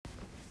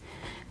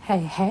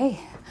Hey.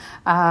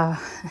 Uh,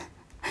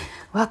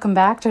 Welcome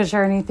back to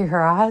Journey Through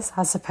Her Eyes,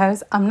 I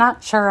suppose. I'm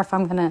not sure if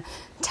I'm going to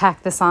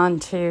tack this on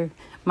to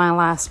my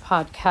last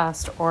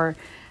podcast or,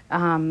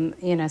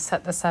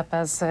 set this up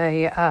as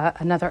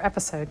another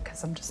episode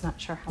because I'm just not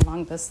sure how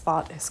long this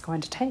thought is going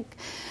to take.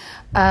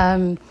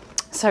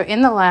 So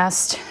in the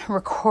last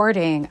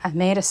recording, I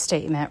made a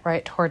statement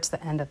right towards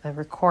the end of the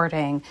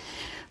recording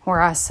where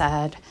I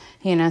said,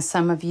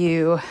 some of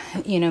you,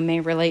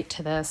 may relate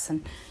to this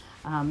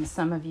and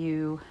some of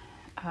you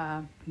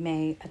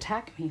may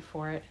attack me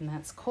for it, and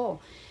that's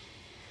cool.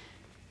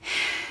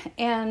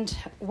 And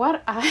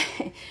what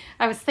I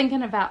was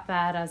thinking about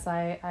that as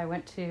I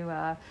went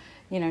to,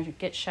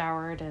 get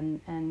showered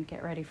and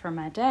get ready for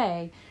my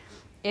day,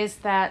 is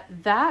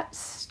that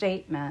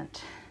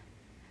statement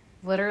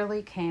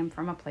literally came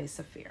from a place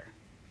of fear.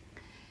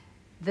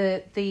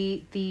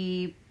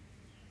 The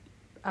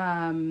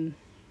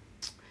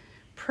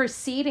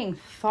preceding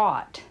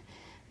thought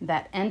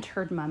that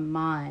entered my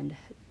mind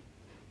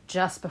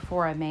just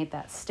before I made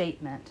that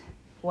statement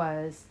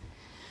was,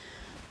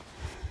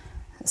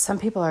 some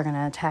people are going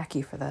to attack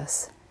you for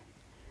this.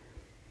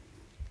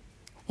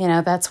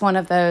 That's one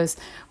of those,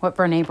 what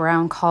Brene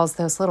Brown calls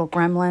those little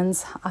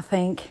gremlins, I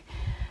think,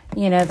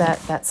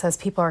 that says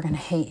people are going to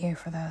hate you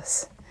for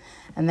this.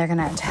 And they're going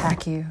to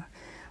attack you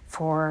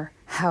for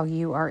how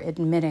you are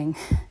admitting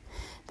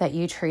that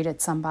you treated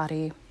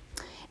somebody.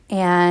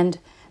 And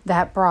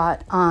that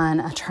brought on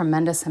a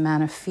tremendous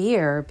amount of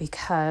fear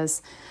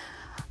because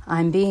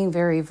I'm being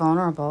very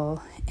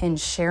vulnerable in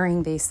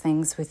sharing these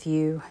things with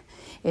you.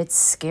 It's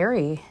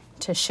scary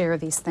to share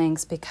these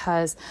things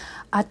because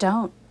I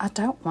don't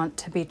want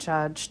to be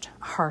judged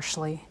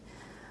harshly.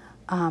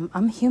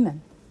 I'm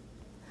human.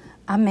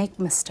 I make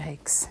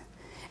mistakes,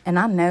 and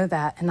I know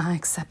that, and I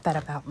accept that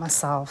about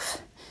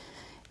myself.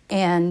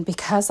 And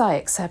because I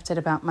accept it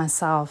about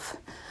myself,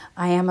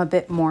 I am a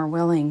bit more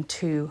willing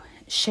to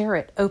share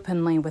it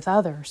openly with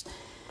others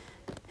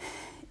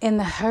in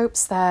the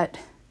hopes that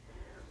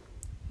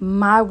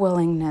my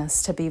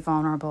willingness to be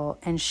vulnerable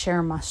and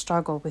share my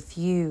struggle with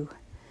you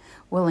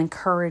will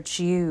encourage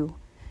you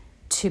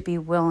to be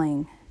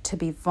willing to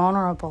be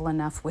vulnerable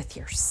enough with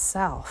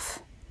yourself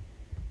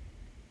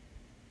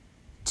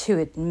to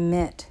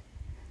admit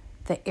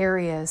the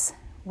areas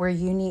where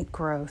you need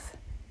growth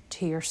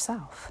to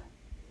yourself.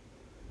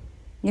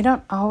 You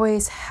don't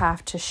always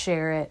have to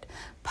share it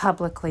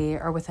publicly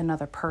or with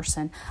another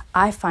person.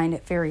 I find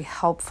it very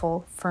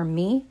helpful for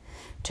me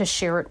to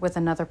share it with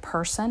another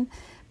person,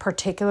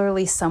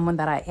 particularly someone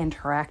that I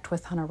interact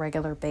with on a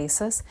regular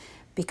basis,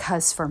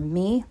 because for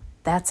me,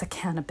 that's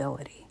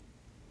accountability.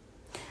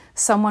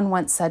 Someone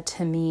once said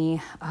to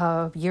me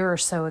a year or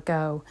so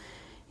ago,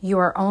 "You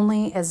are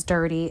only as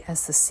dirty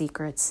as the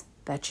secrets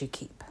that you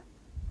keep."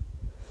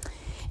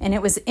 And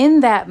it was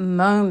in that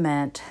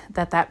moment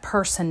that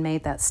person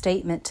made that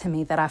statement to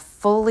me that I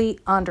fully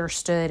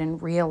understood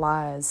and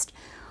realized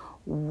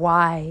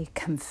why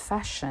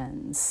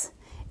confessions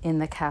in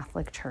the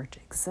Catholic Church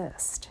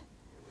exist.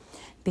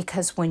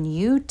 Because when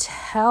you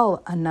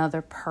tell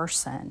another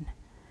person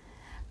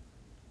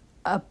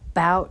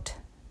about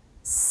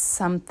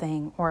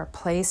something or a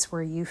place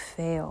where you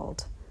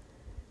failed,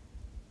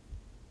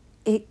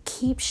 it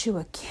keeps you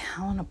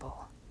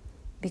accountable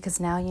because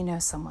now you know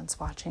someone's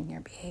watching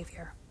your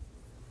behavior.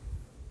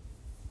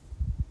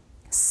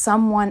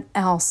 Someone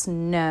else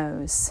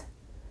knows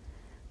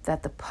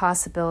that the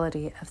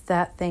possibility of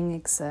that thing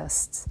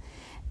exists.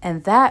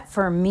 And that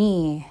for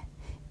me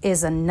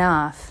is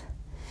enough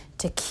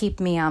to keep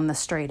me on the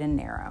straight and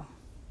narrow.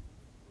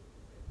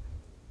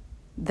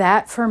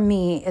 That for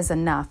me is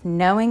enough,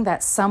 knowing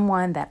that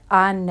someone that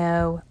I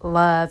know,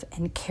 love,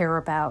 and care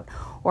about,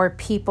 or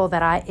people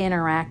that I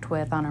interact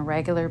with on a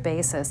regular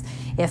basis,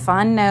 if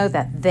I know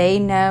that they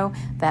know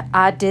that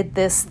I did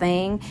this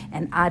thing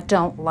and I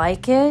don't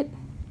like it,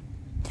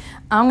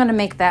 I'm going to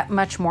make that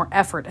much more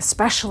effort,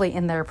 especially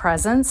in their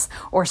presence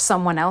or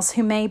someone else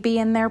who may be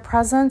in their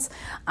presence.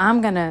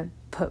 I'm going to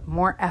put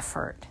more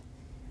effort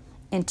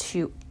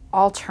into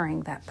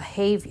altering that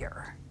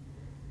behavior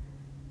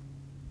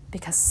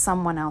because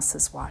someone else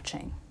is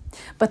watching.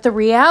 But the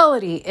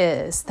reality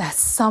is that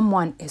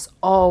someone is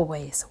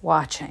always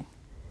watching.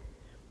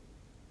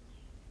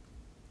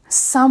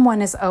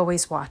 Someone is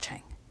always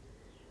watching.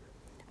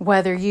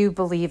 Whether you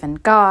believe in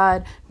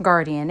God,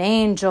 guardian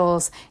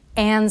angels,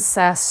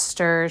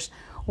 ancestors,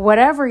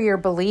 whatever your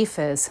belief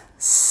is,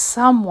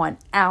 someone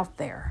out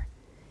there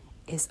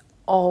is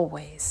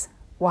always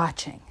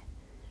watching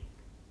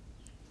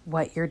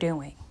what you're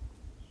doing.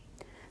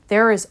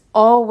 There is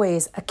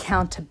always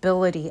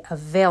accountability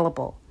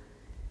available,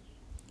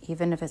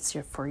 even if it's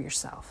for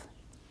yourself,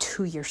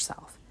 to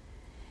yourself.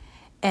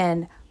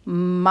 And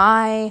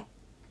my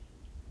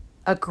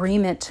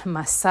agreement to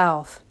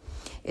myself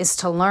is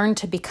to learn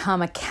to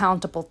become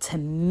accountable to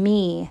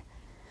me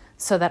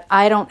so that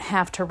I don't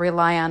have to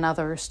rely on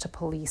others to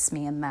police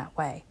me in that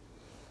way,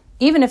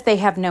 even if they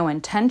have no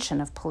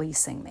intention of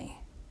policing me.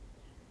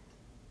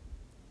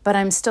 But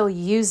I'm still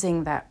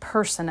using that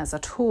person as a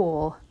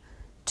tool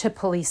to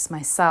police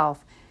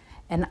myself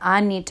And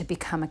I need to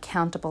become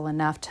accountable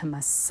enough to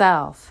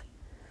myself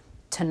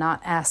to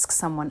not ask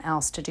someone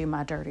else to do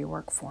my dirty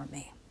work for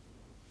me.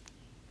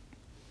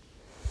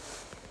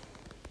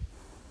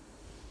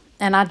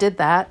 And I did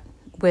that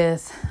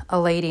with a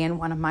lady in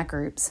one of my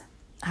groups.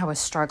 I was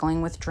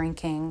struggling with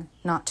drinking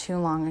not too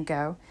long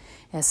ago.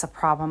 It's a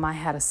problem I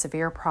had a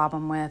severe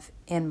problem with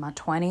in my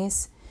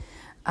 20s.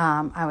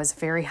 I was a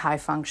very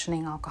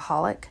high-functioning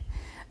alcoholic.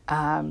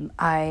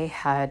 I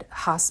had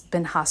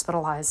been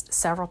hospitalized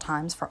several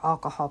times for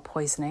alcohol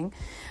poisoning.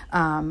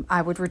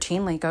 I would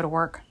routinely go to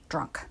work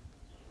drunk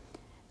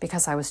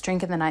because I was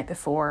drinking the night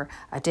before.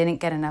 I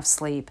didn't get enough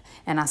sleep,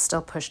 and I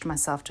still pushed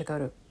myself to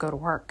go to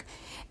work.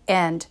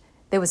 And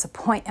there was a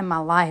point in my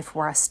life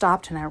where I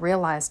stopped and I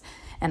realized,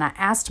 and I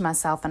asked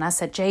myself, and I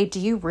said, Jay, do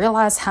you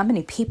realize how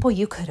many people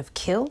you could have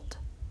killed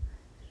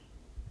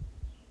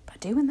by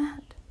doing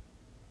that?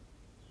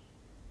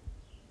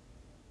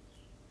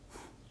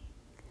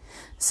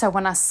 So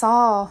when I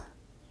saw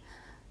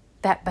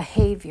that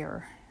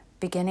behavior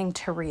beginning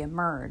to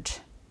reemerge,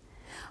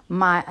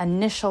 my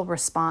initial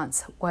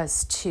response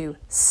was to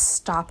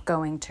stop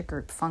going to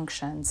group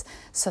functions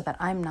so that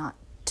I'm not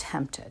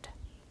tempted.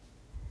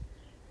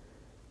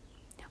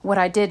 What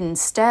I did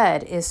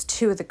instead is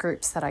 2 of the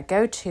groups that I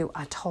go to,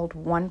 I told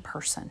one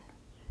person.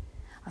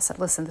 I said,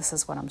 listen, this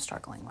is what I'm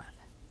struggling with.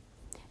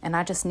 And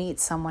I just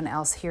need someone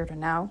else here to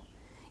know.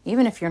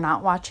 Even if you're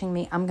not watching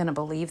me, I'm going to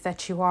believe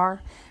that you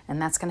are,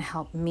 and that's going to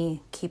help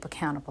me keep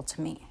accountable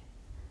to me.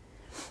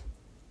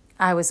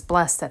 I was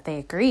blessed that they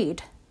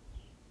agreed,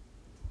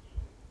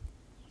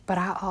 but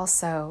I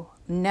also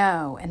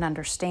know and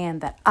understand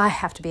that I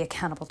have to be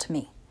accountable to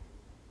me.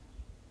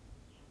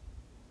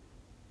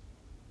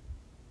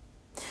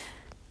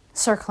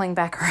 Circling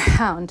back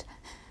around,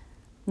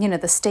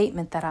 the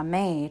statement that I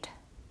made,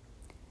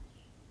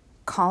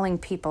 calling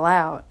people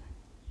out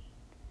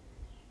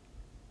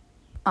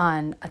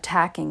on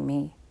attacking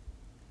me,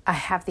 I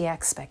have the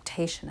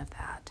expectation of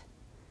that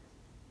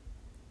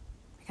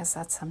because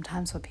that's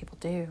sometimes what people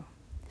do.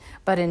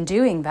 But in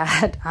doing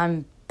that,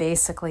 I'm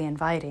basically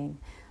inviting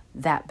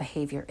that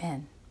behavior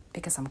in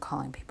because I'm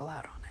calling people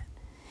out on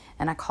it.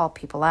 And I call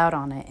people out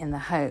on it in the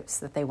hopes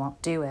that they won't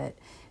do it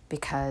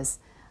because,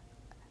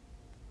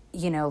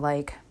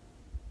 like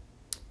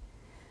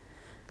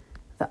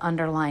the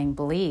underlying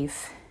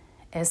belief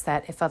is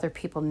that if other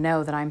people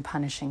know that I'm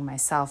punishing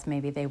myself,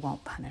 maybe they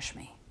won't punish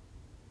me.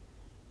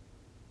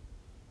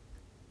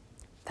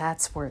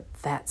 That's where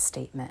that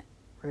statement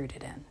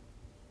rooted in.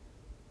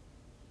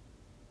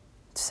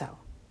 So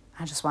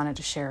I just wanted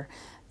to share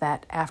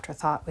that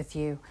afterthought with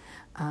you.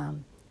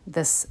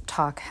 This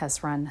talk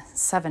has run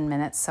 7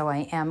 minutes, so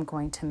I am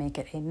going to make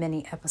it a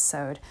mini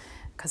episode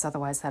because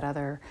otherwise that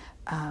other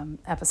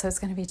episode is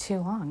going to be too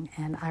long.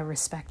 And I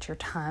respect your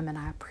time, and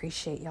I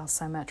appreciate y'all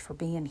so much for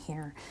being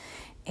here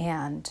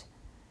and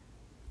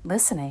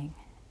listening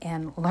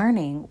and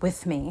learning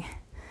with me.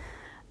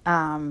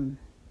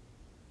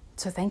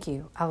 So thank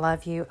you. I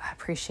love you. I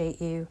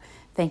appreciate you.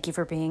 Thank you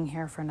for being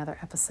here for another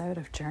episode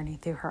of Journey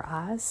Through Her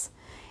Eyes.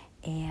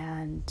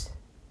 And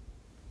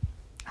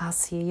I'll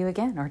see you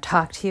again or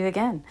talk to you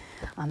again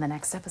on the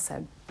next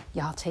episode.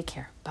 Y'all take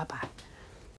care. Bye-bye.